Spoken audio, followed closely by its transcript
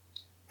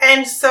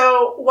And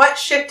so what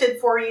shifted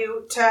for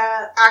you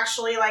to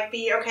actually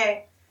be,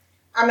 okay,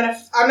 I'm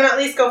gonna at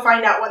least go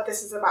find out what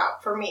this is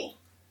about for me?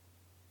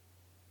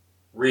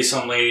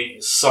 Recently,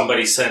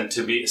 somebody said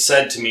to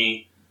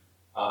me,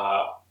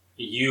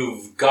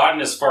 you've gotten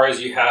as far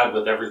as you had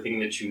with everything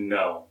that you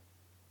know.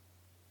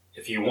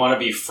 If you want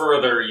to be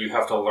further, you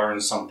have to learn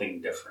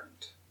something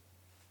different.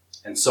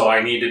 And so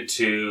I needed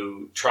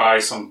to try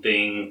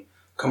something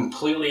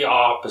completely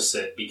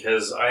opposite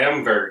because I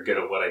am very good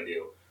at what I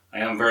do. I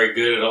am very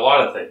good at a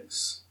lot of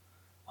things.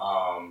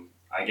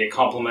 I get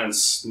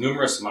compliments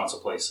numerous amounts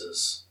of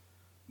places,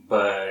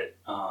 but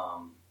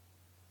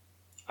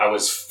I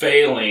was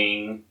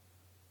failing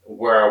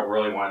where I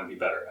really wanted to be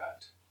better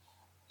at.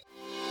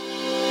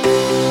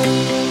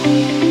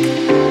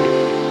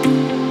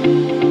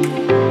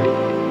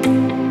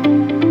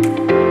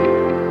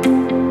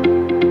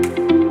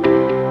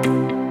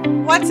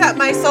 What's up,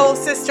 my soul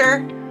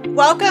sister?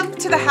 Welcome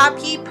to the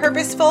Happy,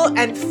 Purposeful,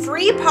 and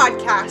Free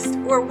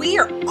podcast, where we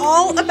are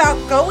all about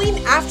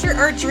going after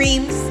our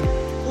dreams,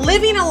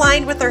 living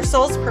aligned with our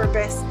soul's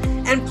purpose,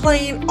 and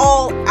playing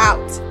all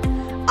out.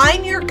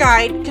 I'm your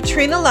guide,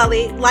 Katrina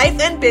Lelli, life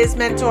and biz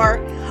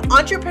mentor,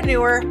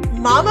 entrepreneur,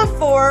 mama of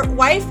 4,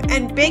 wife,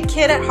 and big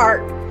kid at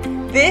heart.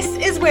 This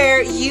is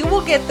where you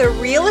will get the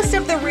realest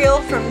of the real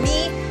from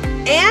me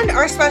and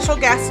our special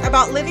guests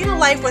about living a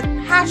life with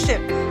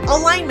passion,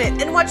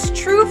 alignment, and what's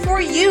true for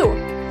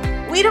you.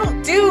 We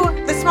don't do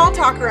the small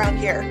talk around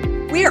here.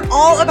 We are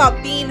all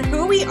about being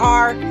who we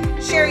are,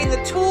 sharing the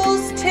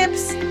tools,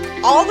 tips,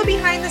 all the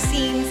behind the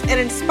scenes, and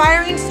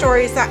inspiring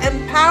stories that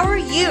empower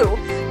you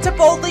to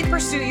boldly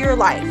pursue your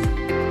life.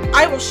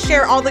 I will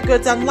share all the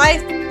goods on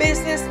life,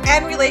 business,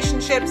 and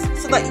relationships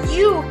so that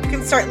you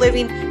can start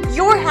living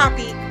your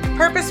happy,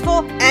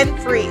 purposeful, and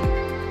free.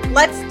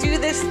 Let's do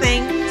this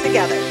thing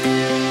together.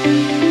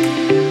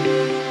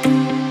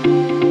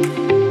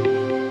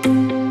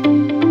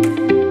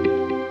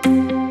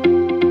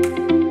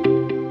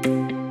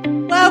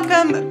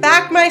 Welcome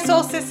back, my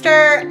soul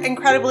sister.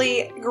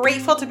 Incredibly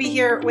grateful to be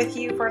here with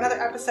you for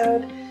another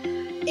episode.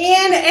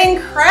 And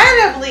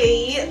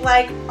incredibly,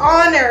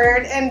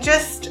 honored and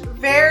just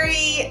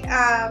very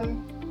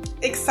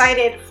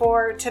excited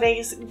for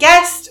today's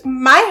guest,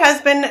 my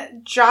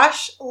husband,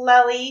 Josh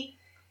Lelli.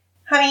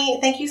 Honey,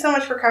 thank you so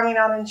much for coming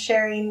on and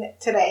sharing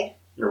today.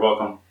 You're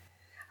welcome.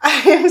 I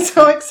am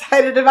so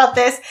excited about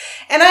this.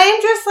 And I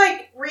am just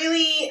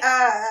really,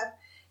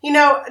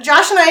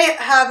 Josh and I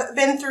have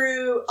been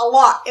through a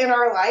lot in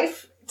our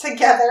life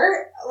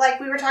together.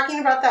 We were talking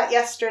about that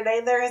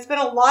yesterday. There has been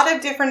a lot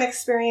of different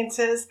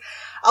experiences,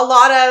 a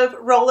lot of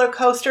roller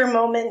coaster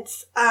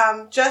moments,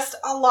 just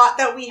a lot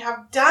that we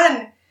have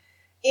done.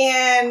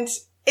 And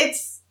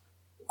it's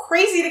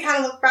crazy to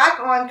kind of look back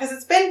on because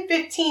it's been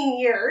 15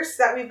 years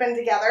that we've been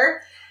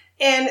together.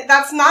 And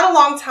that's not a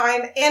long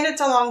time, and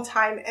it's a long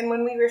time. And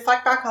when we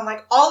reflect back on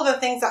all of the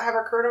things that have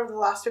occurred over the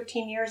last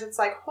 15 years, it's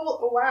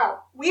oh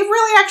wow, we've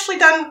really actually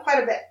done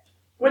quite a bit.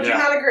 Would you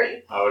not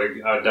agree? I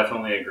would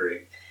definitely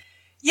agree.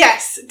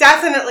 Yes,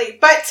 definitely.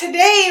 But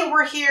today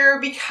we're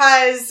here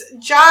because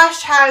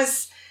Josh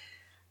has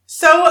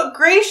so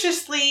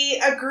graciously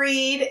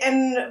agreed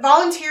and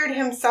volunteered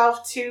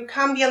himself to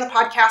come be on the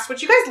podcast,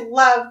 which you guys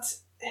loved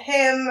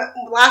him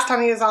last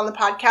time he was on the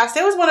podcast.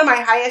 It was one of my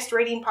highest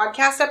rating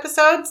podcast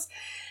episodes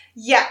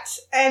yet.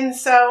 And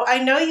so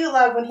I know you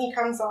love when he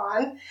comes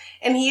on,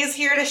 and he is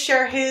here to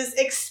share his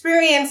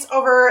experience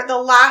over the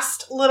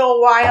last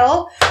little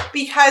while,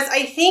 because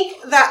I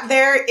think that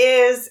there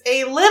is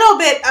a little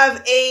bit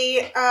of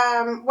a,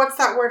 what's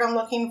that word I'm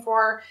looking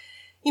for?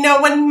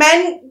 When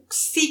men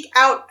seek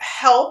out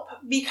help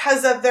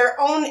because of their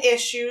own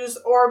issues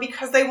or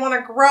because they want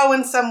to grow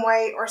in some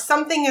way or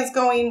something is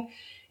going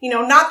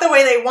not the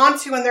way they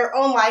want to in their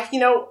own life.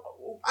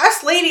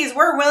 Us ladies,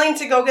 we're willing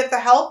to go get the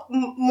help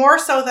more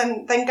so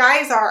than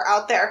guys are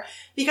out there,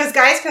 because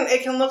guys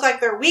it can look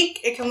like they're weak.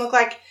 It can look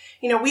like,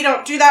 we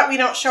don't do that. We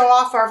don't show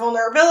off our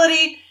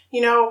vulnerability.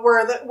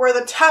 We're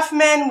the tough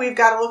men. We've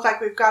got to look like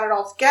we've got it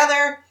all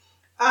together.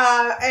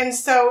 And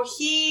so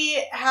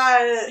he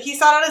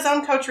sought out his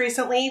own coach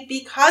recently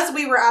because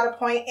we were at a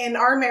point in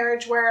our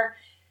marriage where,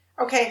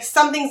 okay,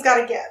 something's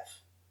got to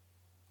give.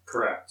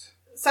 Correct.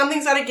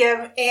 Something's got to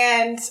give.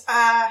 And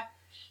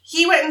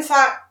he went and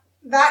sought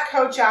that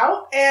coach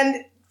out.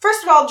 And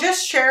first of all,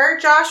 just share,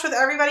 Josh, with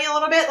everybody a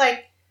little bit,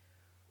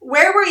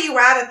 where were you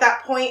at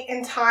that point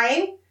in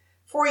time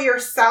for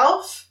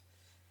yourself?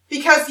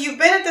 Because you've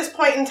been at this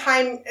point in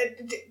time,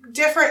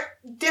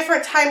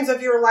 different times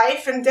of your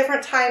life and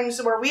different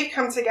times where we've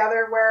come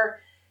together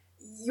where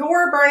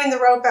you're burning the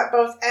rope at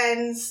both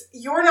ends.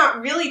 You're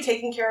not really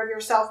taking care of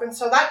yourself. And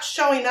so that's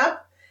showing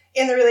up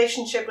in the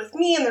relationship with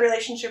me, in the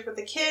relationship with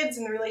the kids,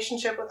 in the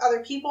relationship with other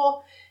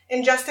people,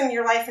 and just in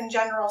your life in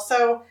general.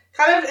 So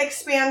kind of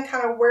expand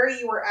where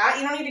you were at.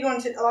 You don't need to go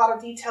into a lot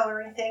of detail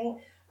or anything,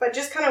 but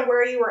just kind of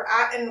where you were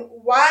at and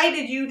why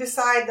did you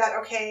decide that,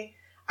 okay,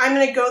 I'm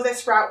going to go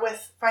this route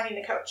with finding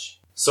a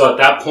coach? So at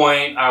that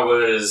point, I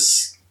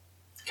was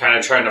kind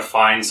of trying to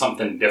find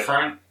something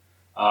different.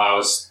 I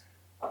was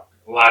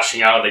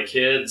lashing out at the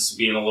kids,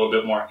 being a little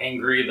bit more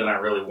angry than I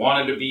really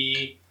wanted to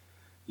be,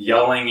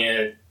 yelling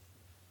at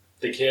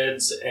the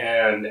kids,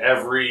 and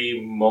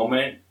every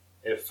moment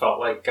it felt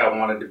like I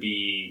wanted to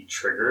be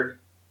triggered.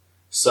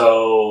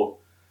 So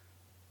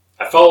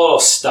I felt a little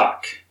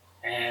stuck,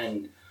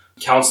 and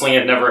counseling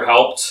had never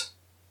helped,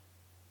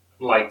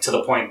 like to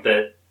the point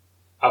that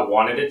I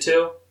wanted it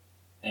to,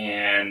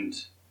 and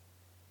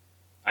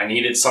I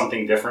needed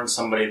something different,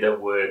 somebody that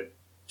would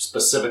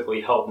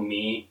specifically help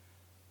me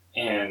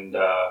and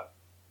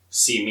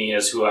see me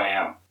as who I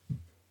am.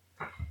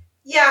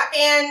 Yeah,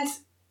 and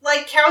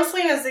like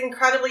counseling is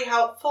incredibly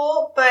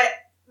helpful, but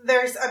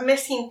there's a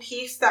missing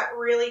piece that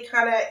really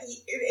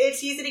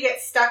it's easy to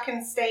get stuck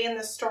and stay in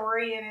the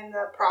story and in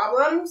the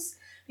problems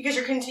because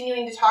you're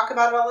continuing to talk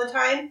about it all the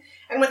time.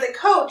 And with a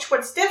coach,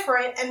 what's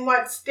different,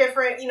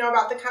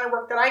 about the kind of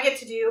work that I get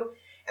to do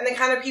and the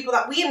kind of people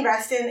that we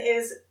invest in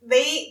is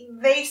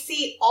they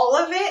see all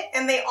of it,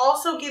 and they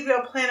also give you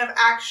a plan of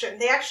action.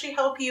 They actually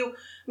help you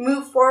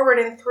move forward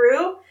and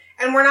through,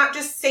 and we're not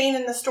just staying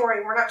in the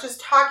story. We're not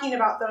just talking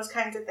about those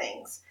kinds of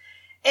things.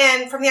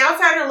 And from the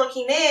outsider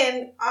looking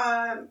in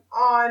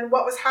on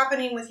what was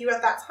happening with you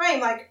at that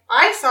time, like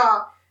I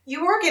saw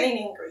you were getting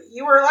angry.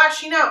 You were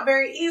lashing out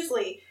very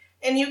easily.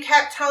 And you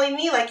kept telling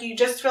me like you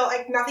just felt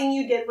like nothing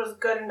you did was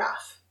good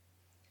enough.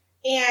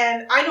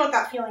 And I know what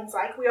that feeling's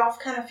like. We all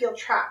kind of feel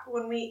trapped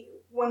when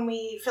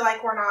we feel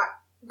like we're not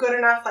good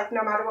enough, like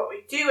no matter what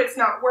we do, it's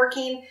not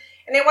working.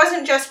 And it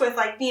wasn't just with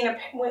like being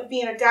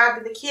a dad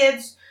to the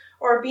kids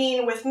or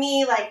being with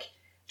me, like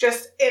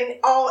just in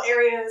all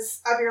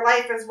areas of your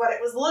life is what it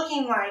was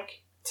looking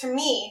like to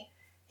me.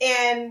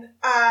 And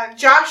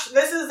Josh,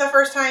 this is the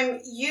first time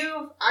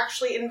you've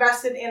actually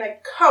invested in a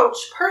coach,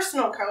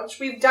 personal coach.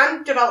 We've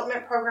done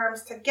development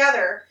programs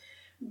together,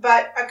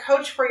 but a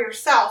coach for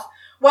yourself.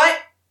 What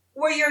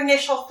were your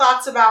initial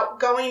thoughts about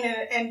going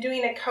and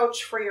doing a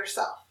coach for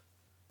yourself?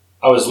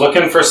 I was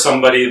looking for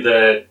somebody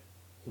that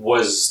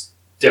was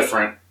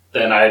different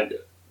than I'd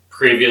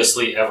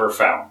previously ever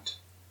found.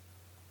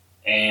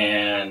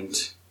 And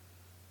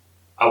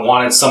I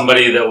wanted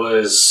somebody that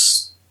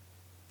was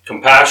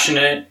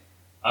compassionate,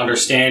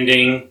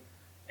 understanding,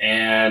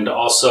 and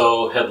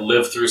also had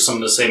lived through some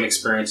of the same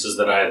experiences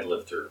that I had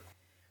lived through.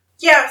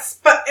 Yes,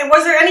 but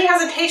was there any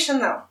hesitation,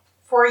 though,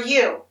 for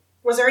you?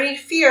 Was there any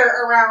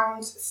fear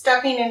around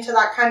stepping into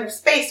that kind of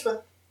space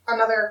with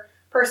another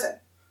person?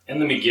 In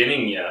the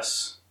beginning,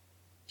 yes.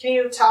 Can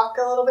you talk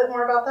a little bit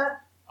more about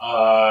that?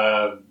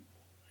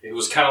 It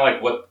was kind of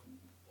like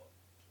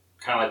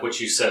what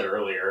you said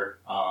earlier.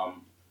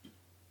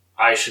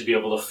 I should be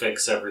able to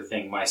fix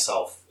everything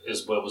myself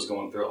is what was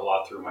going through a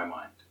lot through my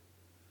mind.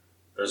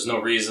 There's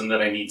no reason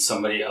that I need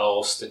somebody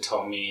else to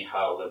tell me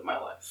how to live my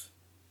life.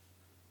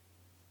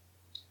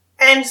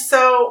 And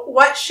so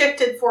what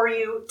shifted for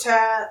you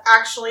to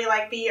actually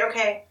be,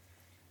 okay,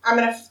 I'm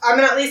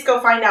gonna at least go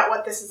find out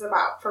what this is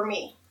about for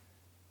me?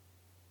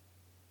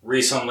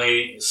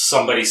 Recently,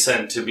 somebody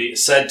said to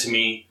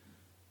me,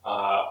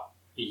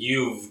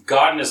 you've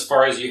gotten as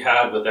far as you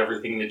had with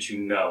everything that you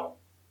know.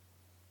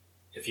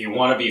 If you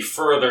want to be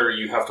further,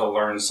 you have to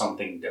learn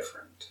something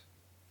different.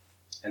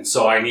 And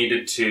so I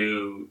needed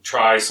to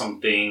try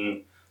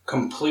something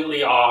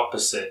completely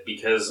opposite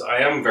because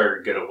I am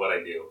very good at what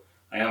I do.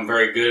 I am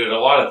very good at a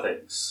lot of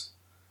things.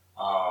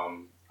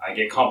 I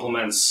get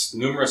compliments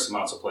numerous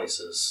amounts of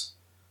places,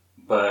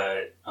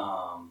 but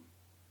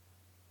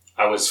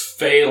I was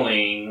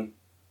failing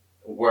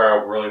where I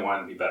really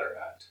wanted to be better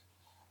at.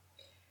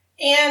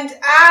 And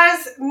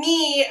as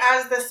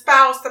the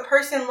spouse, the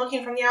person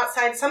looking from the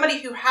outside, somebody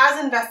who has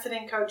invested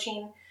in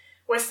coaching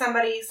with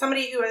somebody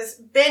who has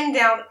been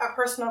down a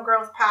personal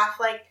growth path,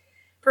 like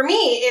for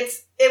me,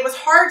 it was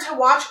hard to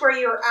watch where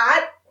you're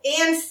at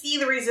and see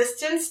the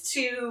resistance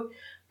to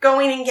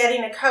going and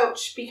getting a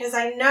coach, because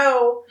I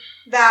know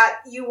that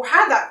you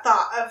had that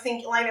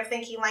line of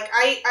thinking, like,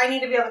 I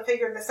need to be able to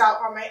figure this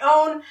out on my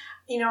own.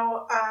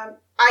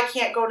 I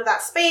can't go to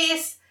that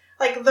space,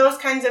 like those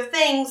kinds of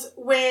things,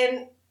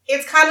 when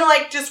it's kind of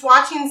like just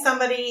watching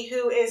somebody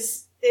who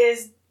is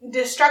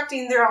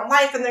destructing their own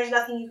life and there's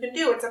nothing you can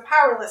do. It's a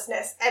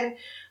powerlessness. And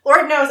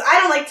Lord knows I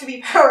don't like to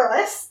be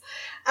powerless.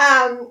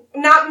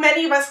 Not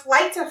many of us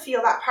like to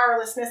feel that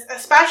powerlessness,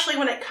 especially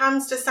when it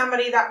comes to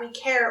somebody that we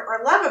care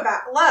or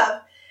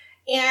love.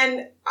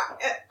 And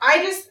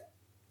I just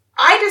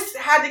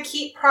had to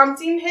keep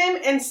prompting him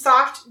in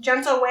soft,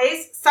 gentle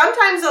ways.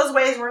 Sometimes those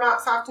ways were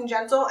not soft and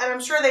gentle, and I'm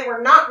sure they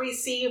were not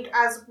received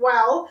as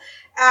well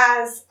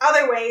as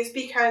other ways,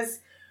 because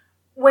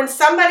when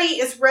somebody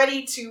is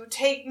ready to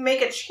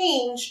make a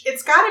change,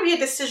 it's got to be a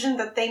decision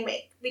that they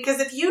make. Because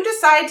if you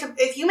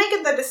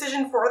make the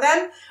decision for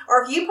them,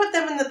 or if you put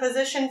them in the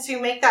position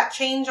to make that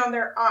change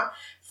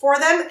for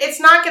them, it's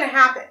not going to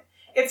happen.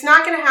 It's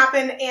not going to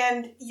happen,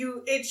 and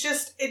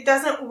it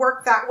doesn't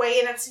work that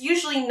way, and it's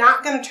usually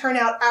not going to turn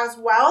out as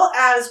well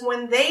as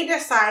when they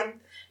decide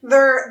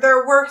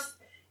they're worth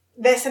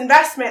this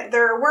investment,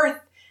 they're worth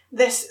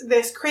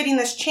this creating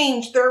this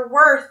change, their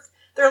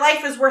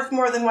life is worth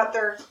more than what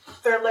they're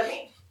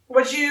living.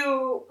 do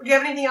you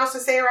have anything else to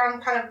say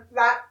around kind of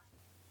that?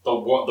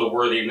 The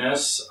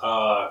worthiness,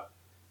 I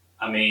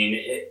mean,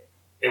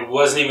 it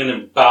wasn't even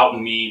about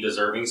me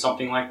deserving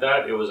something like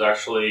that. It was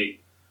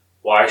actually,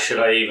 why should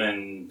I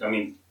even, I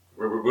mean,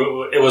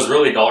 it was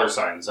really dollar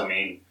signs. I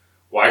mean,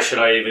 why should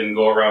I even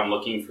go around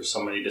looking for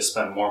somebody to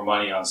spend more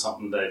money on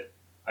something that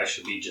I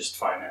should be just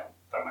fine at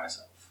by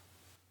myself?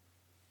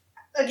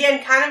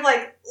 Again, kind of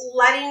like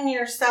letting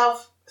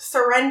yourself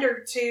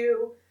surrender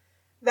to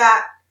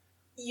that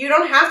you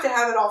don't have to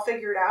have it all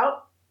figured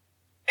out.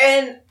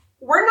 And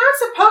we're not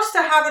supposed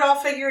to have it all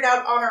figured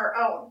out on our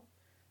own.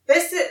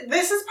 This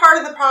is part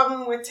of the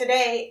problem with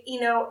today,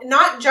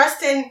 not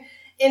just in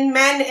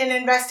men and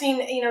investing,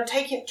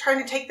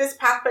 trying to take this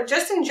path, but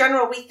just in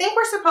general. We think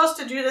we're supposed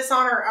to do this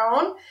on our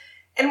own,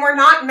 and we're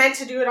not meant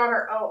to do it on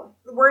our own.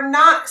 We're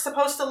not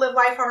supposed to live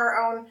life on our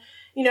own.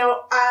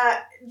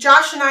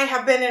 Josh and I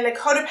have been in a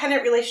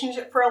codependent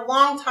relationship for a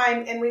long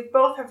time, and we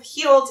both have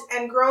healed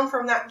and grown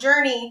from that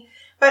journey.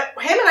 But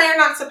him and I are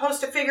not supposed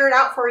to figure it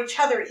out for each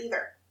other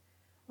either.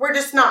 We're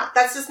just not.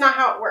 That's just not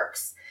how it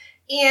works.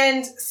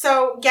 And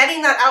so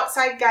getting that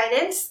outside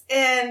guidance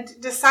and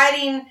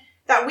deciding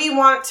that we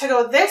want to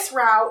go this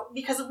route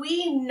because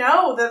we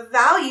know the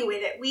value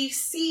in it. We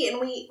see and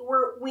we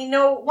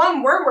know,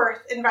 one, we're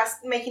worth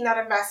making that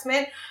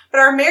investment, but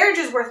our marriage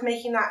is worth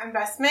making that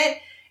investment.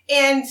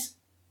 And,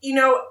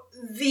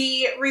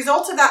 the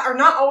results of that are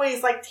not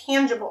always like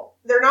tangible.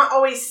 They're not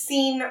always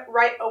seen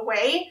right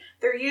away.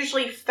 They're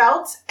usually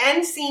felt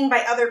and seen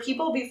by other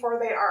people before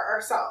they are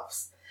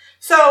ourselves.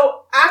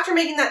 So after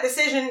making that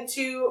decision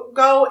to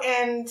go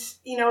and,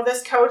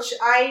 this coach,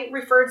 I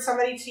referred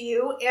somebody to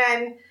you,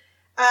 and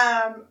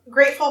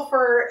grateful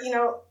for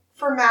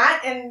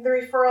Matt and the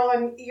referral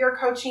and your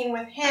coaching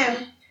with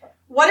him.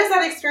 What has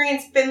that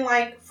experience been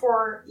like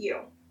for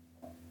you?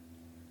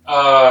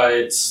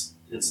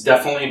 It's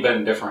definitely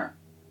been different.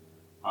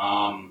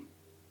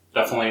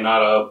 Definitely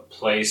not a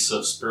place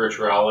of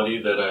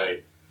spirituality that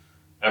I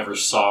ever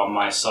saw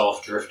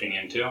myself drifting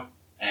into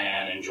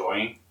and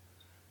enjoying.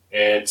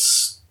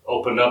 It's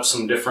opened up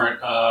some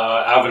different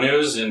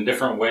avenues and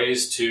different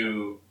ways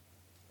to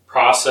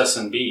process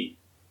and be.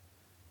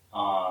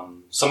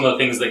 Some of the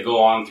things that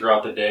go on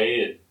throughout the day,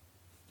 it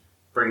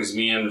brings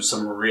me into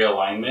some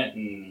realignment,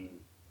 and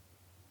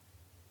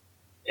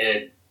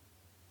it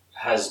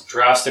has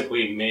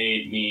drastically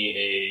made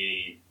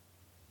me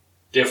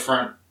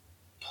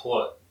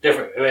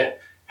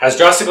it has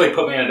drastically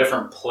put me in a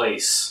different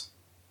place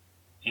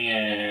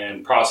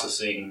in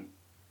processing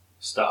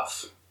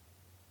stuff.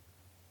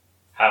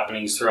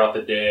 Happenings throughout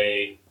the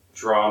day,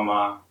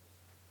 drama,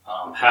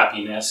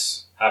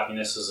 happiness.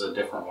 Happiness is a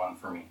different one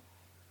for me.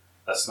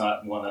 That's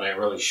not one that I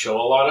really show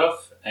a lot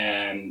of,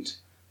 and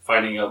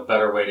finding a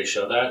better way to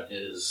show that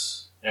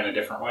is, in a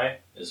different way,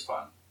 is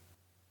fun.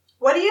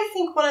 What do you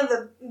think one of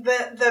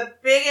the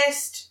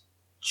biggest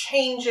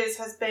changes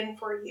has been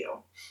for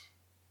you?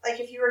 Like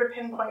if you were to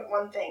pinpoint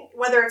one thing,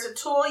 whether it's a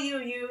tool you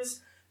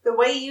use, the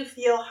way you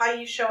feel, how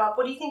you show up,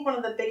 what do you think one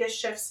of the biggest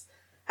shifts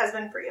has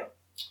been for you?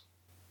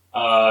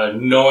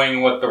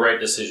 Knowing what the right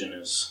decision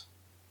is.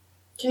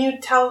 Can you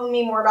tell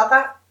me more about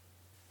that?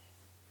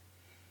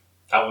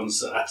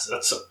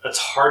 That's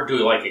hard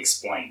to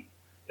explain.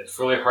 It's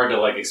really hard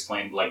to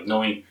explain,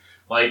 knowing,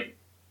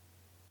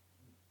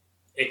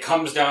 it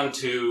comes down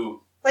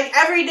to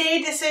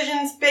everyday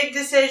decisions, big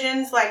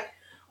decisions,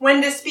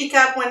 when to speak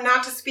up, when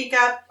not to speak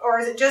up, or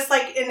is it just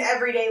in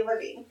everyday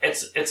living?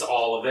 It's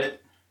all of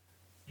it.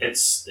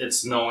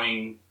 It's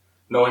knowing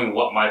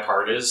what my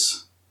part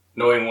is,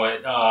 knowing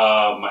what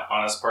my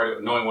honest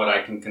part, knowing what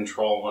I can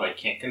control and what I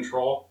can't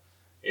control.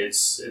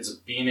 It's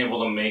being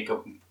able to make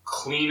a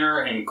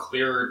cleaner and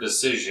clearer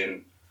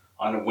decision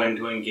on when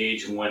to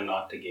engage and when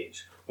not to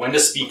engage, when to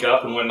speak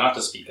up and when not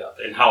to speak up,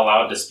 and how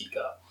loud to speak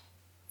up.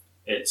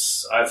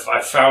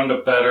 I've found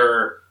a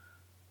better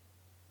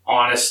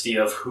honesty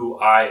of who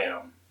I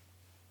am,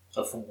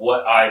 of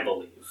what I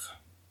believe,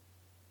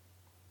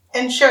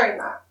 and sharing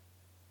that,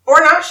 or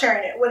not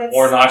sharing it when it's,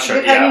 or not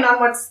sharing, depending on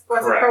what's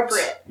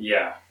appropriate.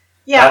 Yeah.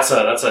 Yeah.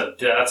 That's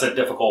a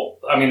difficult.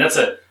 I mean, that's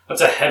a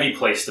heavy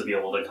place to be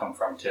able to come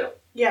from too.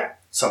 Yeah.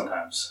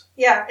 Sometimes.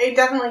 Yeah, it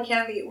definitely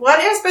can be. What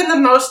has been the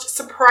most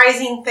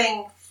surprising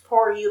thing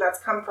for you that's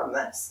come from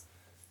this?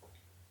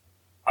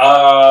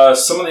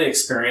 Some of the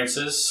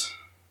experiences.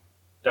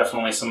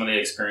 Definitely some of the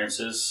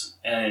experiences,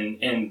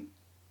 and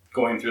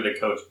going through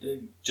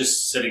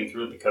just sitting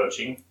through the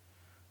coaching.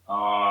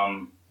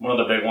 One of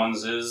the big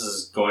ones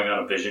is going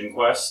on a vision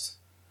quest.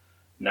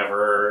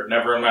 Never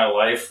in my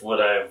life would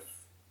I have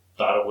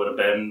thought it would have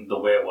been the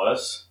way it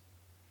was.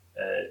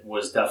 It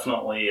was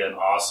definitely an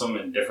awesome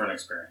and different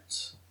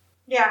experience.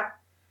 Yeah.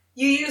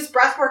 You use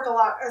breath work a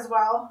lot as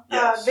well.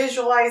 Yes.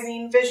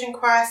 Visualizing, vision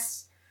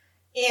quests.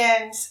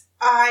 And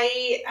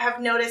I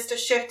have noticed a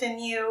shift in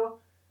you.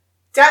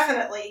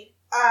 Definitely.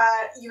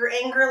 Your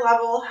anger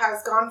level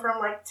has gone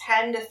from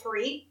 10 to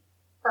 3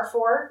 or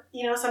 4.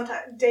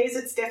 Sometimes days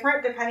it's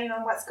different depending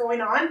on what's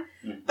going on.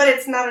 Mm-hmm. But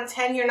it's not a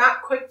 10. You're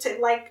not quick to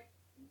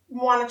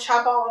want to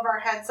chop all of our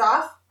heads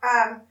off.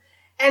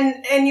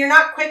 And you're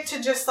not quick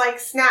to just like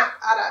snap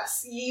at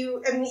us.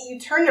 You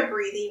turn to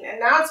breathing, and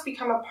now it's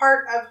become a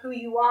part of who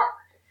you are.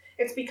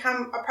 It's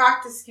become a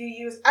practice you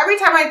use. Every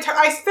time I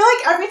feel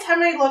like every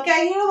time I look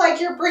at you, like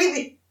you're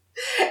breathing.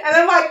 And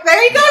I'm like,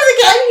 there he goes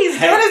again. He's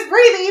doing his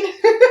breathing.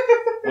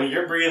 Well,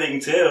 you're breathing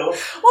too.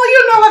 Well,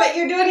 you know that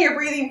you're doing your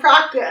breathing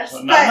practice.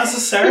 Well, not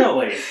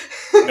necessarily.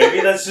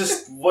 Maybe that's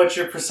just what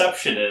your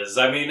perception is.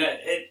 I mean,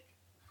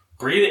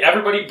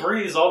 everybody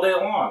breathes all day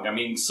long. I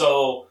mean,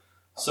 so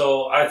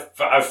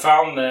I've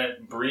found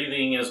that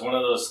breathing is one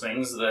of those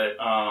things that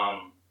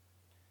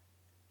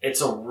it's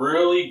a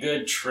really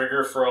good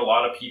trigger for a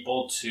lot of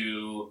people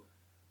to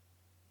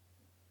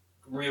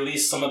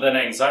release some of that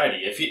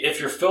anxiety. If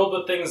you're filled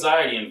with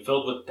anxiety and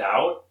filled with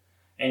doubt,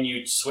 and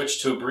you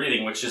switch to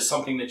breathing, which is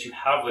something that you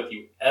have with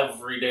you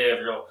every day of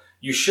your life.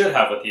 You should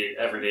have with you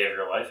every day of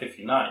your life. If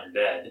you're not, you're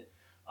dead.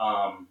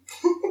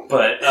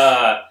 But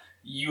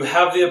you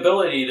have the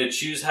ability to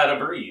choose how to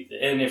breathe.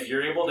 And if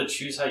you're able to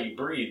choose how you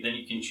breathe, then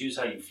you can choose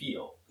how you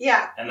feel.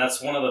 Yeah. And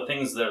that's one of the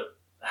things that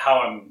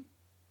how I'm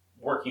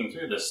working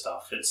through this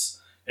stuff. It's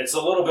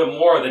a little bit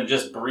more than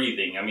just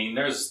breathing. I mean,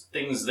 there's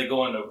things that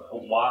go into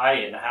why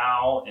and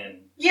how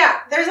and...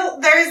 Yeah, there's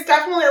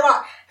definitely a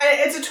lot. And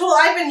it's a tool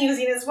I've been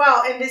using as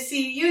well. And to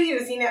see you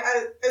using it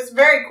is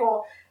very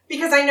cool.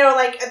 Because I know,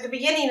 like, at the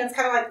beginning, it's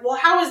kind of like, well,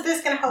 how is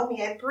this going to help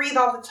me? I breathe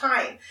all the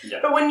time. Yeah.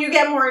 But when you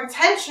get more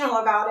intentional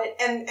about it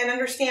and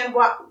understand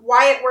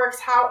why it works,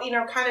 how,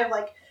 kind of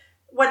like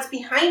what's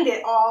behind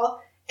it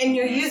all, and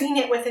you're using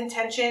it with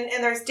intention,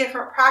 and there's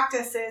different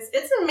practices,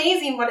 it's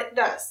amazing what it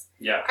does.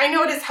 Yeah. I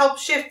know it has helped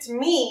shift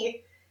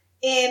me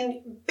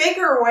in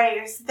bigger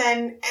ways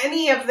than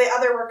any of the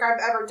other work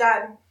I've ever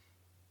done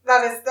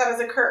that has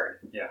occurred.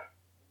 Yeah.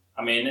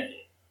 I mean,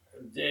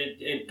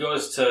 it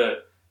goes to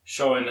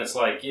showing it's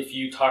like if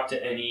you talk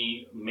to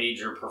any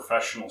major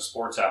professional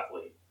sports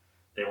athlete,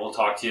 they will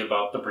talk to you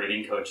about the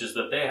breathing coaches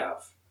that they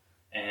have.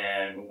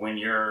 And when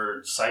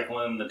you're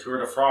cycling the Tour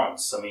de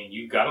France, I mean,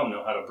 you got to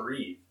know how to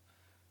breathe.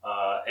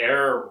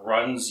 Air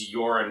runs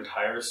your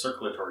entire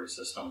circulatory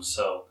system.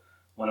 So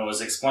when it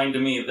was explained to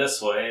me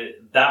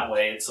that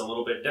way, it's a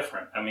little bit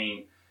different. I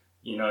mean,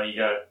 you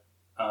got,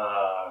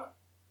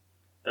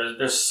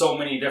 there's so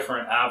many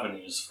different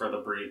avenues for the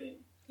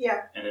breathing.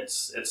 Yeah. And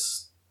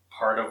it's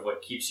part of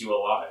what keeps you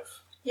alive.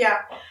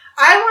 Yeah.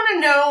 I want to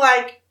know,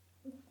 like,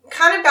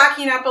 kind of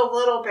backing up a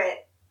little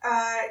bit,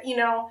 I'm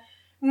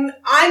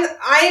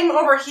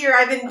over here.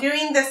 I've been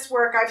doing this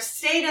work. I've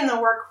stayed in the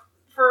work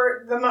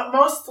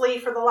mostly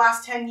for the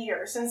last 10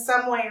 years in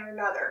some way or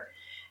another.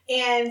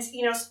 And,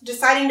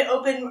 deciding to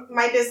open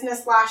my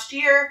business last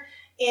year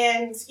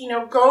and,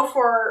 go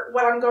for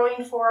what I'm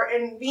going for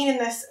and being in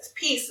this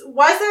piece.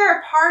 Was there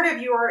a part of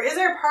you, or is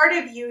there a part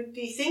of you,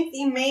 do you think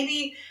you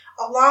maybe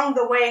along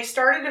the way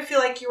started to feel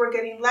like you were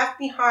getting left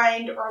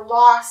behind or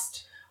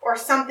lost or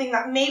something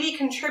that maybe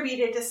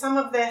contributed to some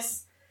of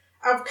this,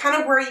 of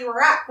kind of where you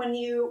were at when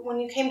you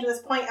came to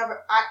this point of,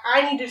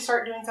 I need to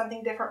start doing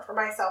something different for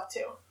myself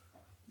too?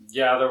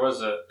 Yeah, there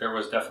was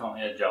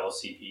definitely a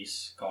jealousy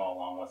piece going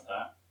along with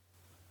that.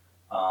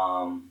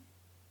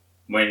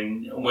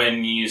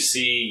 When you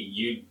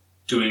see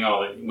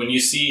when you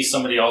see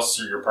somebody else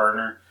or your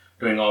partner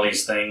doing all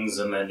these things,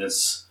 and then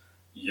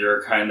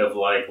you're kind of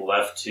like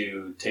left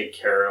to take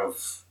care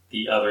of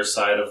the other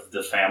side of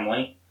the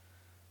family.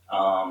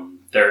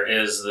 There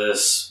is a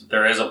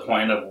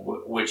point of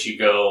which you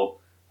go,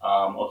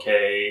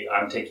 okay,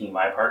 I'm taking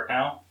my part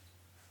now.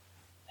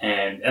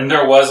 And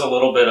there was a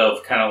little bit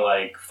of kind of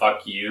like,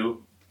 fuck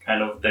you,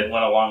 kind of, that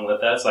went along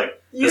with that. It's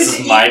like, this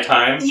is my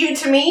time. You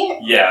to me?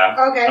 Yeah.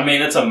 Okay. I mean,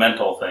 it's a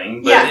mental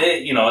thing, but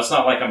it's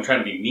not like I'm trying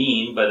to be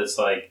mean, but it's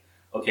like,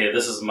 okay,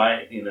 this is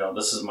my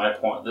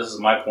point, this is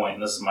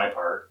my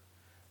part,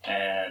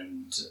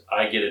 and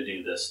I get to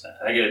do this.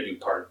 I get to do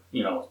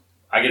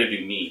I get to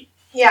do me.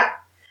 Yeah.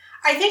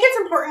 I think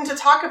it's important to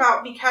talk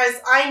about, because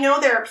I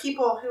know there are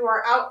people who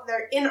are out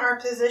there in our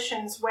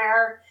positions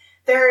where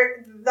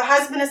the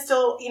husband is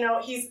still,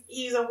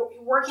 he's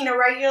working a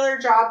regular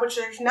job, which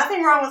there's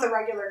nothing wrong with a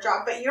regular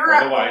job, but you're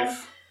at home,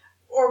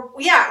 or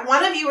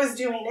one of you is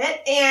doing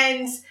it,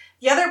 and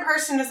the other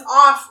person is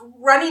off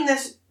running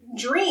this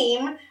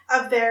dream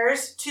of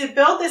theirs to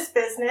build this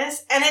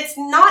business, and it's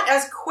not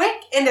as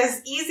quick and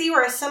as easy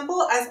or as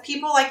simple as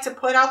people like to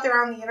put out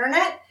there on the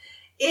internet.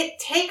 It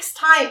takes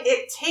time.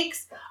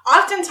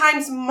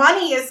 Oftentimes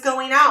money is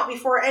going out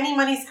before any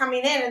money's coming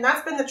in, and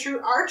that's been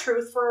our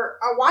truth for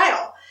a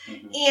while.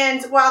 Mm-hmm.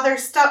 And while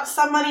there's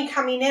some money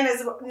coming in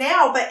as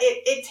now, but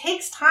it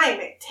takes time.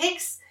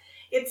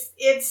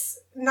 It's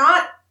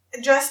not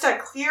just a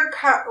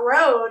clear-cut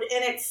road,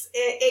 and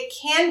it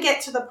can get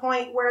to the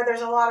point where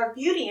there's a lot of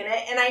beauty in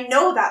it, and I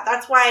know that.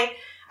 That's why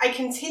I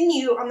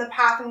continue on the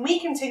path, and we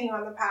continue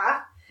on the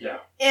path. Yeah.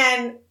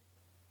 And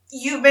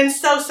you've been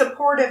so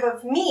supportive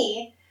of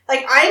me.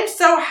 Like, I'm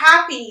so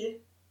happy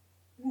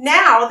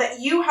now that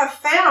you have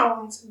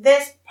found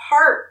this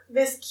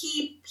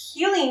key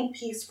healing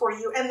piece for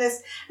you, and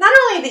this, not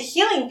only the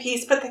healing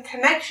piece, but the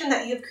connection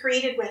that you've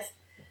created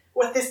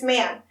with this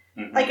man.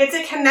 Mm-hmm. Like, it's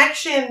a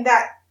connection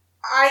that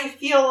I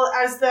feel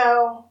as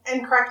though,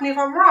 and correct me if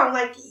I'm wrong,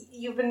 like,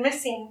 you've been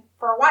missing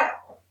for a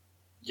while.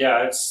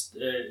 Yeah, it's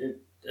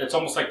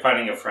almost like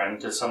finding a friend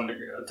to some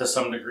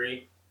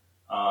degree.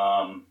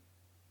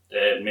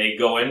 It may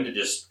go into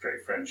just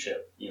straight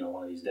friendship,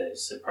 one of these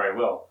days. It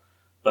probably will.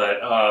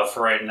 But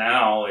for right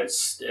now,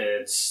 it's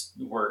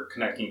we're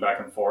connecting back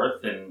and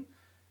forth and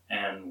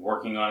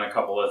working on a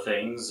couple of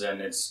things,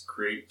 and it's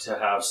great to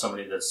have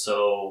somebody that's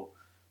so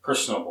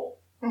personable.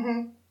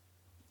 Mm-hmm.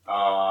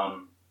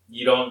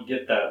 You don't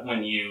get that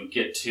when you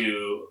get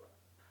to.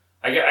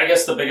 I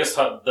guess the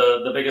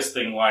biggest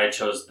thing why I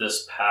chose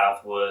this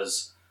path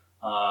was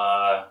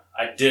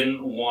I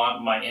didn't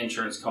want my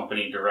insurance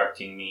company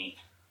directing me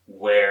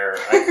where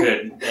I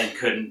could and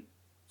couldn't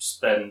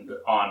spend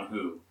on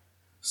who.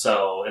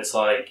 So it's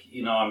like,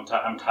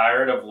 I'm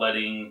tired of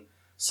letting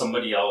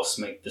somebody else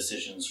make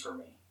decisions for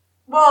me.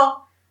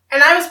 Well,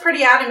 and I was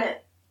pretty adamant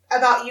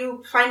about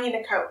you finding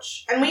a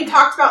coach. And we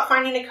talked about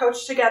finding a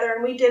coach together,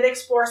 and we did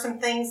explore some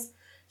things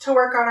to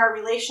work on our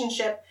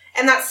relationship.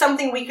 And that's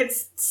something we could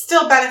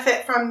still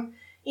benefit from,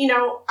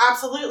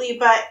 absolutely.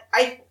 But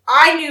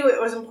I knew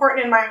it was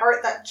important in my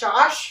heart that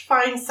Josh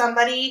find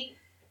somebody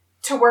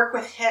to work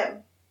with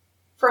him,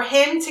 for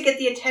him to get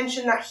the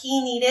attention that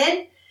he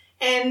needed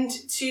and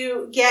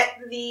to get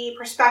the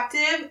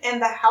perspective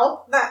and the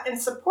help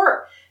and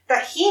support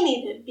that he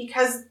needed,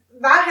 because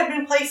that had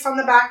been placed on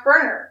the back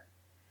burner.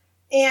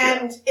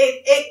 And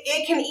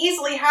it can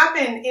easily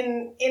happen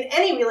in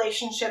any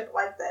relationship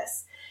like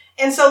this.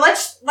 And so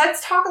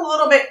let's talk a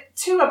little bit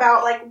too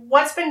about like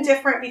what's been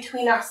different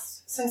between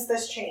us since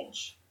this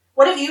change.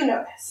 What have you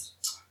noticed?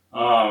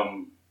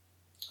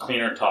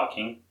 Cleaner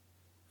talking.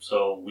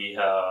 So we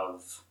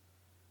have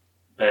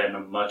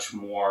been much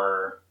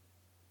more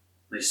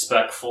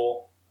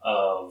respectful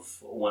of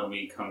when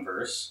we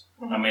converse.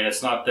 Mm-hmm. I mean,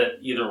 it's not that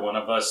either one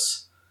of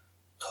us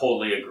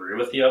totally agree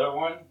with the other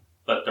one,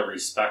 but the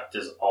respect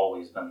is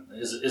always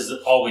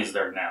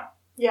there now.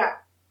 Yeah.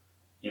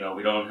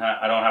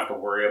 I don't have to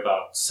worry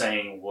about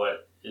saying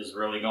what is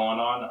really going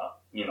on,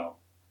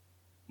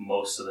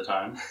 most of the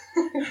time.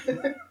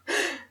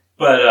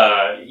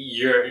 But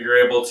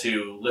you're able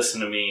to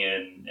listen to me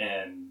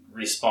and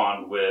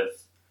respond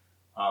with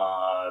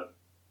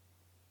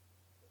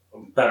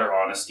better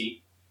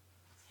honesty,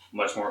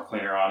 much more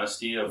cleaner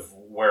honesty of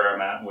where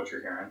I'm at and what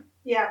you're hearing.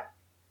 Yeah.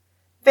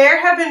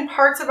 There have been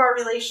parts of our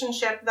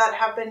relationship that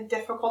have been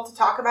difficult to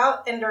talk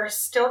about and are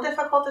still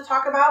difficult to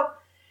talk about.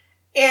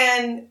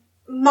 And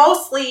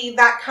mostly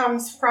that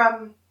comes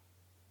from,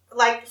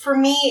 like, for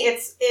me,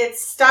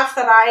 it's stuff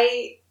that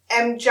I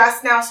am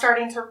just now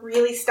starting to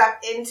really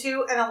step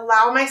into and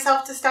allow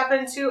myself to step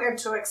into and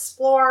to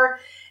explore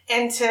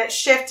and to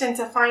shift and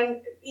to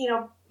find,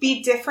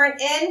 be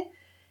different in.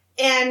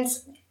 And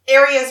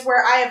areas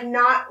where I have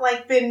not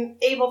been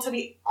able to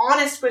be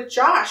honest with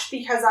Josh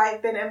because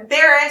I've been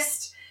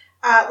embarrassed,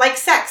 like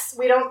sex.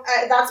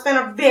 That's been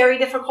a very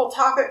difficult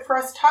topic for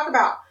us to talk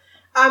about.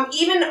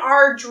 Even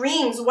our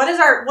dreams. What does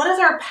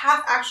our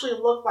path actually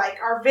look like?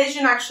 Our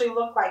vision actually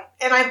look like?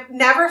 And I've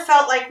never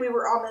felt like we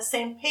were on the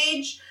same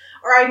page,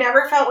 or I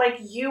never felt like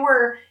you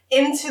were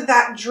into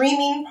that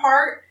dreaming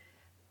part.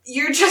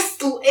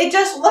 It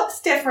just looks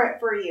different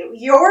for you.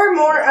 You're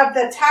more of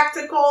the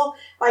tactical,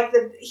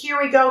 here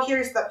we go,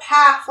 here's the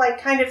path,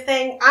 kind of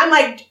thing. I'm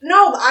like,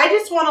 no, I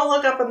just want to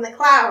look up in the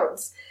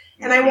clouds.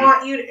 And I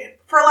want you to,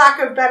 for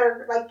lack of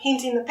better,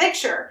 painting the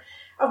picture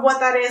of what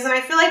that is. And I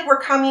feel like we're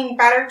coming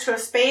better to a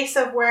space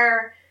of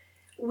where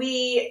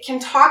we can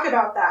talk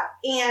about that.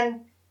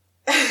 And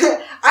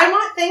I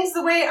want things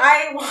the way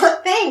I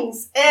want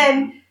things.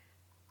 And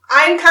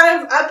I'm kind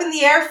of up in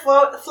the air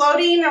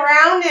floating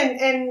around,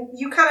 and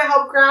you kind of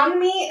help ground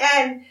me.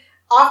 And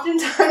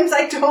oftentimes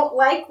I don't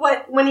like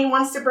when he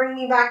wants to bring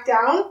me back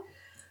down.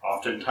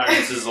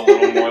 Oftentimes is a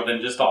little more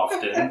than just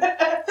often.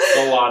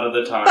 A lot of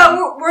the time.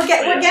 But we're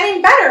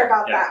getting better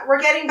about that. We're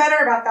getting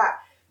better about that.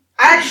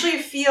 I actually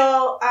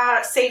feel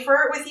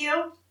safer with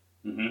you.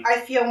 Mm-hmm.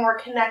 I feel more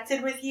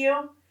connected with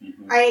you.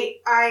 Mm-hmm.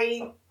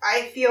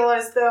 I feel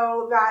as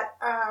though that,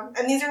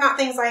 and these are not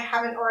things I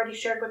haven't already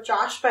shared with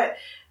Josh, but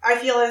I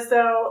feel as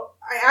though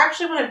I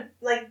actually want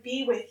to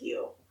be with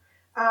you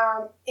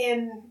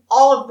in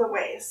all of the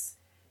ways,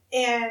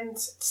 and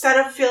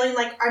instead of feeling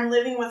like I'm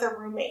living with a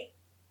roommate.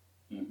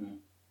 Mm-hmm.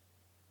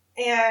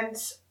 And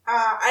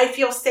I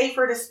feel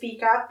safer to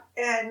speak up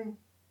and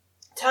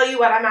tell you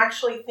what I'm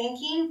actually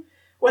thinking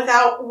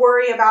without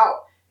worry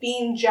about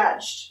being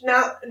judged.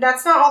 Now,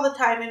 that's not all the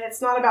time, and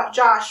it's not about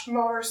Josh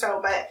more so,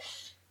 but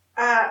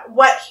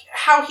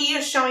how he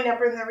is showing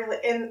up in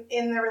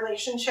the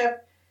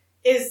relationship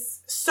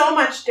is so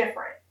much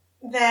different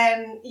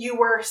than you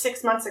were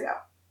 6 months ago.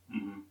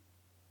 Mm-hmm.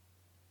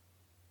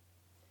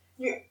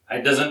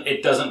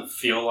 It doesn't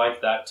feel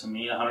like that to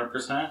me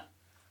 100%,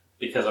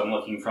 because I'm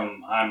living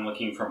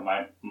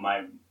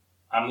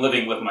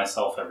with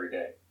myself every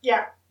day.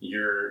 Yeah.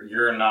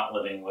 You're not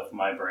living with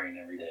my brain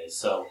every day.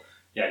 So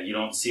yeah, you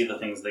don't see the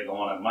things that go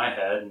on in my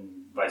head,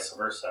 and vice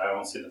versa. I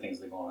don't see the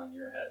things that go on in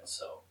your head.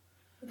 So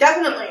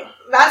Definitely.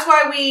 That's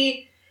why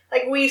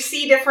we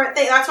see different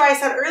things. That's why I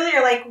said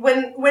earlier, like,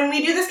 when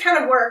we do this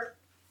kind of work,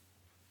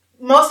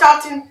 most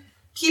often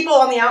people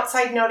on the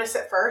outside notice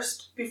it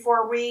first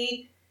before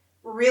we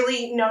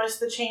really notice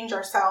the change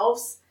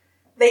ourselves.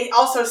 They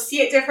also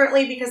see it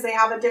differently because they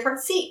have a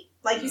different seat.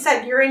 Like you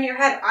said, you're in your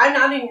head. I'm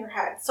not in your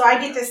head. So I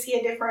get to see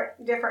a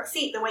different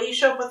seat. The way you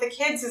show up with the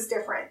kids is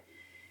different.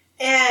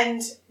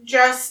 And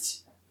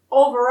just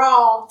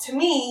overall, to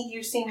me,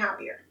 you seem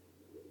happier.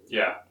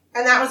 Yeah.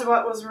 And that was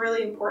what was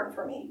really important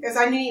for me, because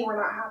I knew you were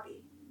not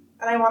happy.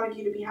 And I wanted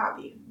you to be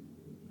happy.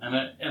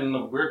 And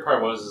the weird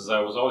part was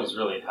I was always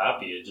really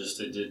happy. It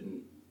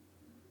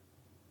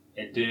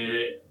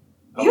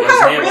You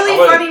had a really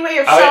funny way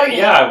of showing it.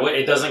 Yeah,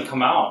 it doesn't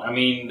come out. I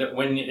mean,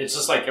 when it's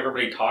just like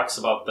everybody talks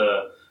about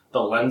the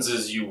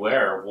lenses you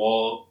wear.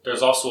 Well,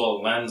 there's also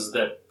a lens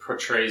that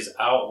portrays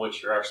out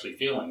what you're actually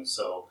feeling.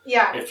 So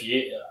yeah,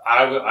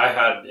 I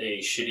had a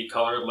shitty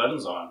colored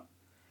lens on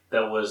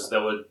that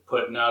would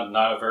put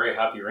not a very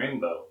happy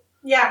rainbow.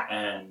 Yeah,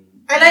 and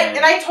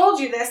I told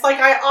you this. Like,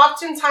 I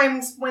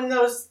oftentimes when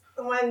those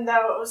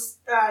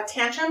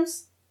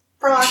tantrums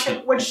for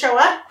lack would show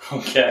up,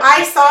 okay,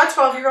 I saw a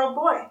 12-year-old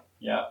boy.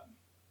 Yeah.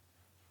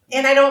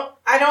 And I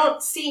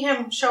don't see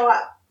him show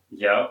up.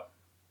 Yeah.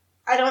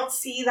 I don't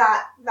see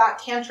that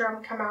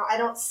tantrum come out. I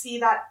don't see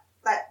that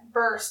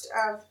burst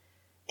of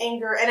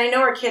anger. And I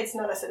know our kids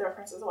notice a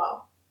difference as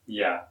well.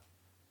 Yeah.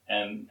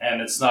 And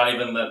it's not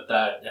even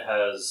that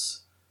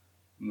has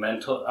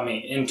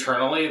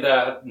internally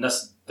that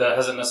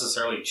hasn't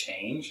necessarily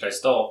changed. I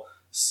still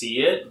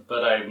see it,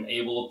 but I'm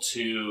able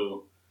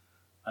to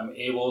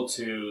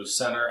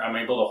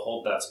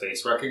hold that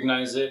space,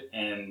 recognize it,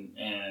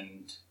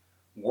 and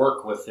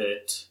work with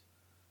it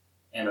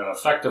in an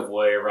effective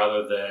way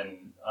rather than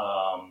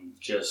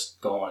just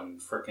going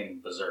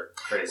freaking berserk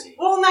crazy.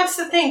 Well, and that's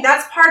the thing.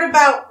 That's part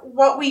about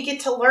what we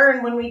get to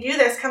learn when we do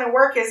this kind of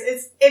work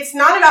is it's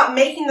not about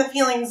making the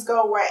feelings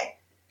go away.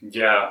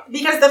 Yeah.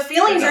 Because the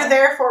feelings are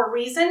there for a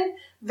reason.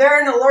 They're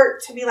an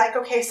alert to be like,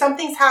 okay,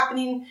 something's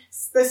happening.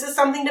 This is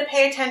something to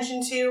pay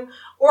attention to.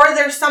 Or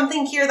there's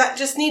something here that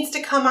just needs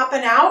to come up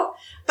and out.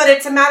 But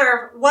it's a matter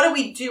of what do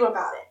we do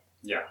about it?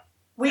 Yeah.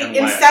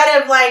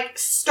 Instead of like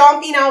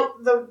stomping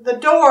out the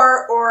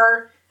door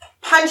or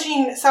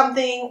punching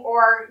something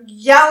or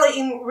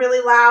yelling really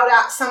loud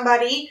at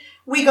somebody,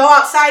 we go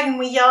outside and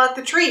we yell at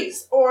the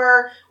trees.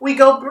 Or we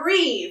go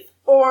breathe.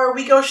 Or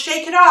we go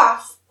shake it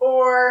off.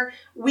 Or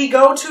we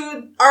go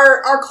to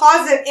our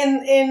closet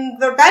in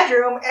the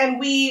bedroom and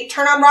we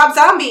turn on Rob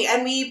Zombie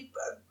and we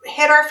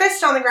hit our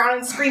fist on the ground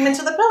and scream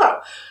into the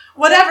pillow.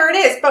 Whatever it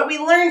is. But we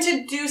learn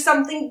to do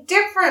something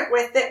different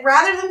with it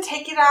rather than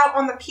take it out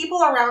on the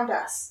people around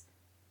us.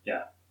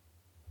 Yeah.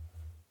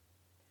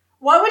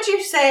 What would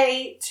you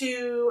say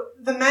to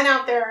the men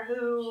out there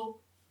who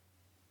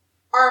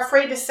are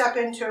afraid to step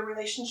into a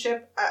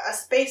relationship, a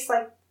space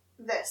like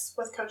this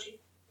with coaching?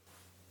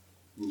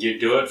 You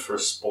do it for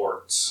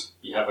sports.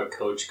 You have a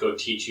coach go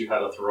teach you how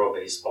to throw a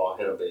baseball,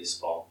 hit a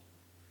baseball.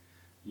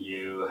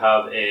 You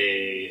have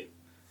a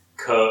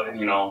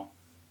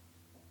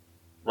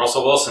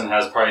Russell Wilson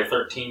has probably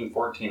 13,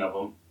 14 of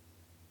them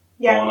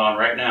going on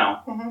right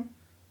now.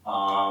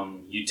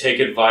 Mm-hmm. You take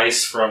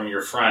advice from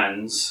your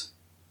friends,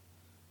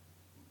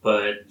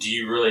 but do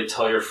you really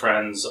tell your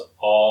friends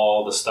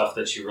all the stuff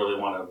that you really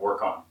want to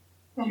work on?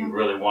 Mm-hmm. Do you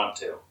really want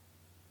to?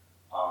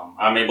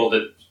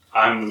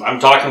 I'm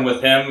talking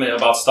with him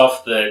about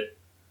stuff that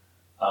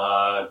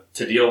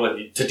to deal with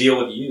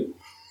you.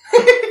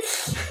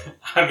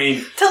 Love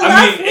me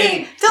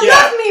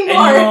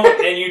more.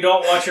 And you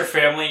don't want your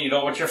family, you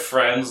don't want your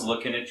friends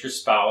looking at your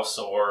spouse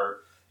or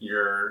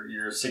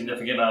your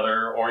significant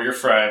other or your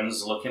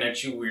friends looking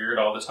at you weird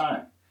all the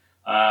time.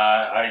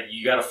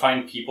 You got to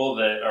find people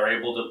that are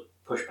able to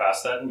push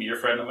past that and be your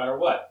friend no matter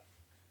what.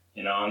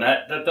 And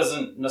that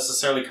doesn't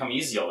necessarily come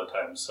easy all the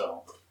time.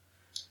 So.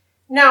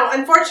 No,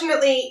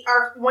 unfortunately,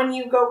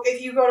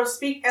 if you go to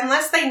speak,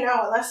 unless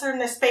they're in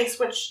this space,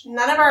 which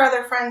none of our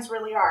other friends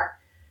really are,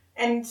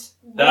 and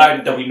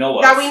that we know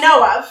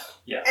of.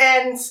 Yeah.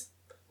 And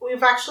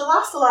we've actually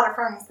lost a lot of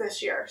friends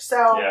this year.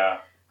 So yeah.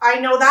 I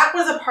know that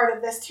was a part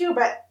of this too.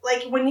 But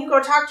like when you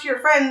go talk to your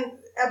friend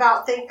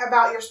about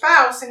your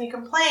spouse and you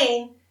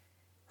complain,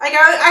 like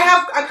I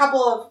have a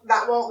couple of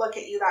that won't look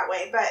at you that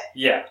way, but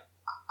yeah,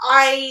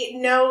 I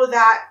know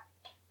that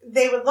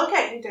they would look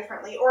at you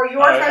differently, or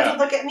your friends would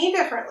look at me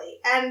differently,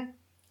 and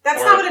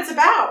that's not what it's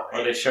about.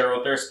 Or they share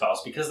with their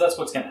spouse, because that's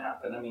what's going to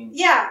happen. I mean,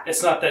 yeah,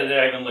 it's not that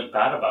I even look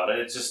bad about it.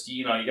 It's just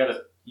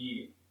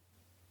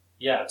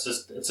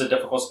it's a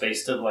difficult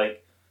space to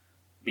like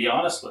be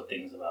honest with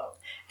things about.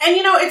 And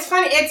it's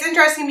funny, it's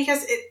interesting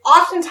because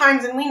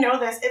oftentimes, and we know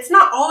this, it's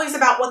not always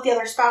about what the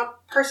other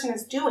person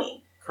is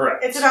doing.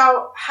 Correct. It's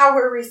about how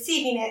we're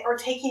receiving it, or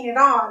taking it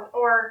on,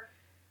 or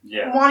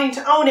wanting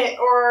to own it,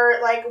 or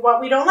like what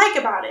we don't like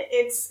about it.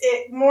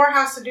 It more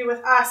has to do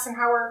with us and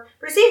how we're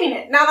receiving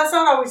it. Now that's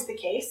not always the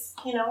case,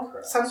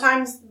 Correct.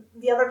 Sometimes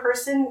the other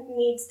person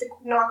needs to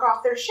knock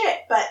off their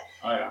shit, but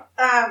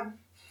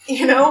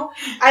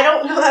I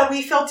don't know that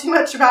we feel too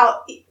much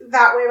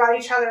that way about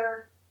each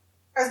other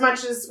as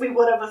much as we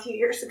would have a few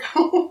years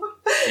ago.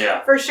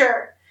 Yeah. For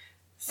sure.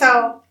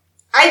 So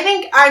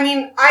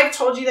I've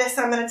told you this,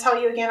 and I'm going to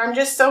tell you again. I'm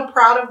just so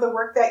proud of the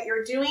work that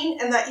you're doing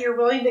and that you're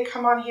willing to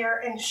come on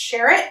here and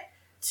share it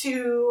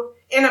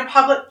in a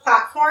public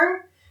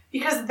platform,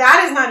 because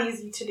that is not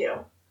easy to do.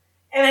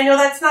 And I know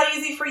that's not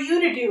easy for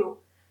you to do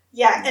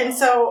yet. And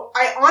so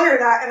I honor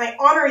that, and I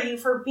honor you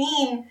for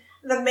being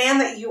the man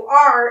that you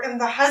are,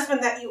 and the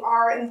husband that you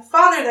are, and the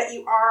father that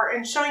you are,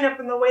 and showing up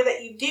in the way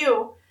that you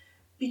do,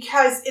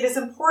 because it is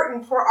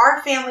important for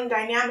our family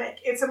dynamic.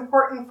 It's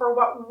important for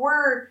what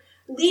we're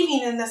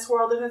leaving in this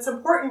world, and it's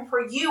important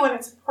for you, and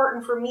it's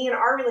important for me and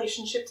our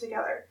relationship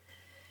together.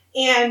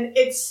 And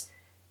it's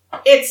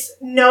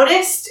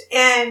noticed,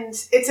 and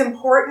it's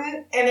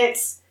important, and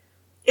it's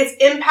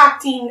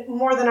impacting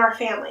more than our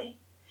family.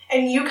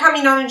 And you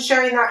coming on and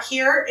sharing that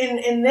here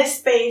in this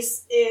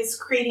space is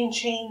creating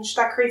change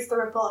that creates the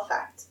ripple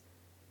effect.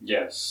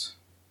 Yes,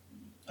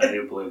 I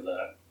do believe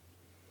that.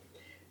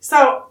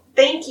 So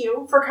thank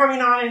you for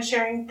coming on and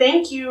sharing.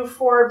 Thank you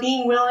for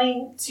being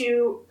willing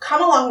to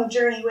come along the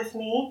journey with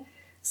me,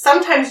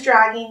 sometimes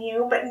dragging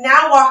you, but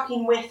now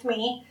walking with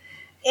me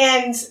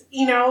and,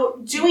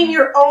 doing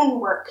your own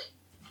work.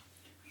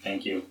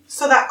 Thank you.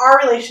 So that our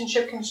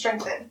relationship can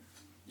strengthen.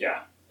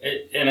 Yeah.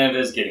 It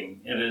is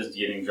getting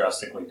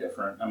drastically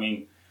different. I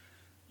mean,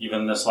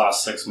 even this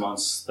last 6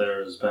 months,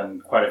 there's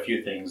been quite a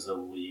few things that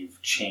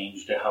we've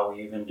changed to how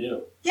we even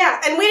do. Yeah,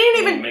 and we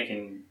didn't even...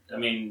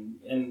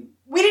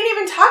 we didn't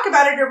even talk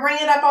about it or bring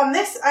it up on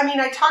this. I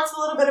mean, I talked a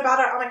little bit about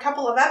it on a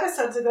couple of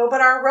episodes ago,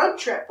 but our road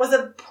trip was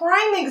a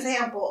prime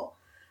example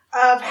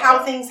of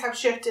how things have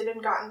shifted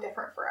and gotten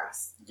different for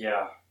us.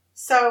 Yeah.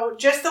 So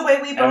just the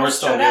way we both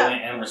showed up.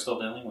 And we're still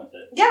dealing with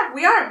it. Yeah,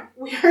 we are.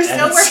 We are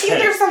still working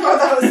through some of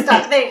those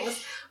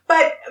things.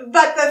 But the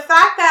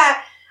fact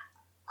that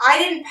I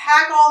didn't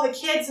pack all the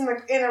kids in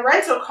a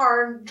rental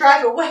car and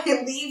drive away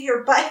and leave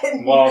your butt.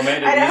 Well, it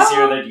made it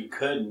easier that you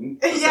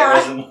couldn't. Yeah. There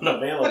wasn't one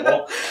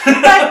available.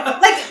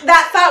 But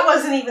that thought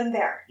wasn't even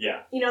there.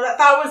 Yeah. That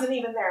thought wasn't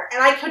even there.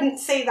 And I couldn't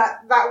say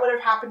that would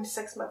have happened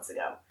 6 months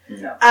ago.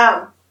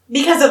 No.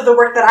 Because of the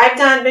work that I've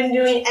been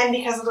doing, and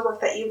because of the work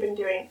that you've been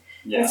doing.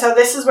 Yeah. And so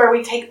this is where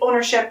we take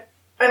ownership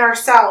in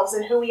ourselves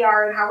and who we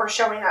are and how we're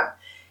showing up.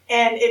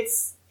 And it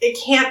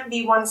can't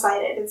be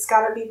one-sided. It's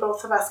got to be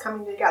both of us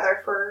coming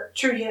together for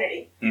true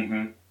unity.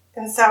 Mm-hmm.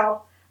 And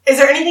so, is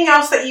there anything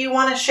else that you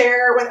want to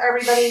share with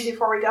everybody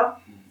before we go?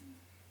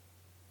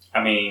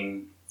 I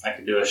mean, I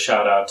could do a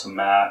shout out to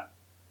Matt,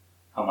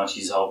 how much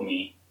he's helped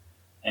me.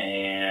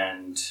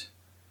 And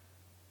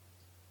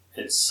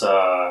it's,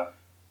 I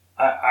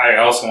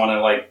also want to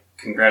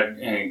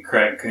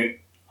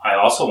I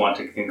also want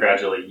to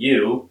congratulate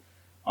you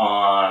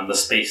on the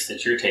space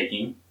that you're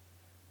taking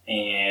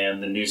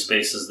and the new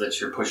spaces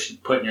that you're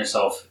putting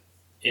yourself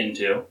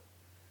into.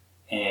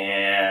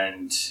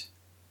 And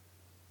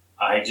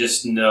I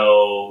just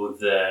know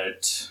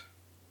that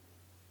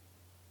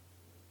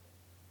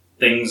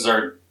things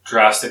are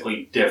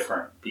drastically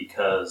different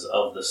because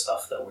of the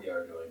stuff that we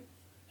are doing.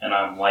 And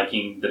I'm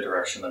liking the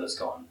direction that it's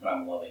going, and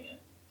I'm loving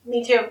it.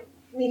 Me too.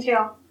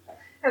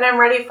 And I'm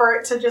ready for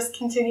it to just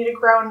continue to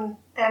grow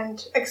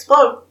and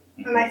explode.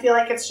 Mm-hmm. And I feel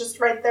like it's just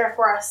right there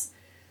for us.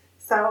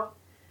 So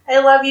I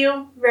love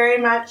you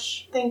very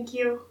much. Thank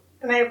you.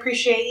 And I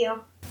appreciate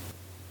you.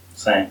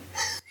 Same.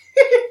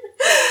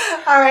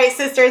 All right,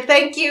 sister.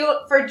 Thank you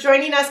for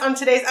joining us on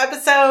today's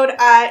episode.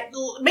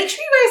 Make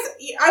sure you guys,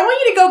 I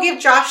want you to go give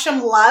Josh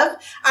some love.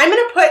 I'm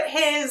going to put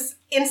his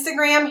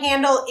Instagram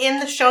handle in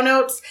the show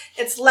notes.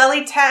 It's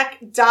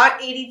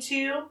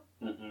lellytech.82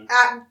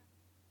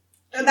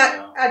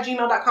 at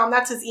gmail.com.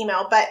 That's his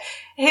email. But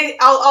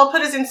I'll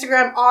put his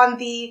Instagram on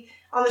the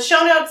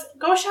show notes.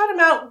 Go shout him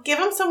out. Give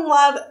him some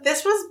love.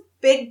 This was a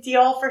big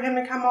deal for him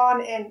to come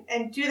on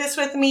and do this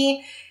with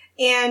me.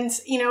 And,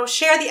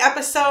 share the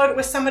episode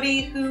with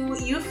somebody who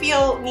you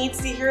feel needs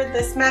to hear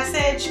this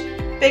message.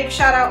 Big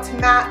shout out to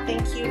Matt.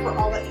 Thank you for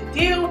all that you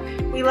do.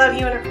 We love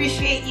you and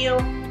appreciate you.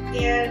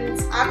 And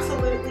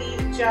absolutely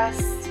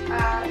just,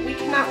 we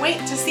cannot wait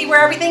to see where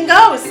everything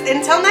goes.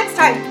 Until next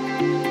time.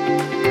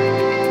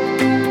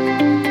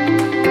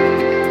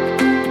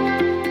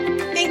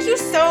 Thank you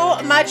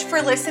so much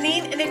for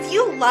listening. And if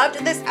you loved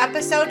this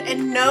episode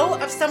and know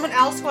of someone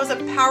else who has a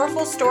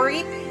powerful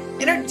story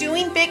and are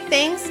doing big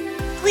things,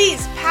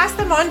 please pass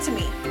them on to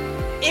me.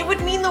 It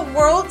would mean the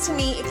world to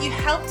me if you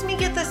helped me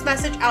get this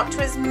message out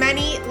to as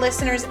many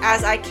listeners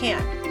as I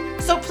can.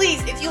 So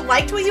please, if you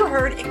liked what you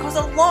heard, it goes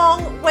a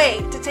long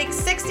way to take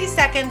 60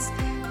 seconds,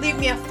 leave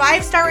me a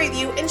 5-star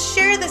review, and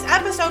share this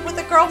episode with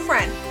a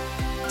girlfriend.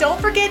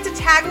 Don't forget to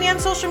tag me on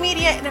social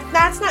media, and if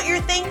that's not your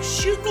thing,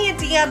 shoot me a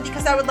DM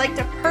because I would like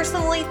to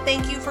personally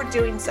thank you for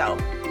doing so.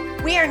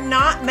 We are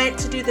not meant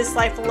to do this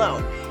life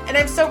alone, and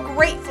I'm so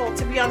grateful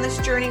to be on this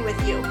journey with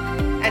you.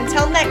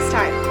 Until next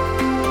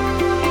time.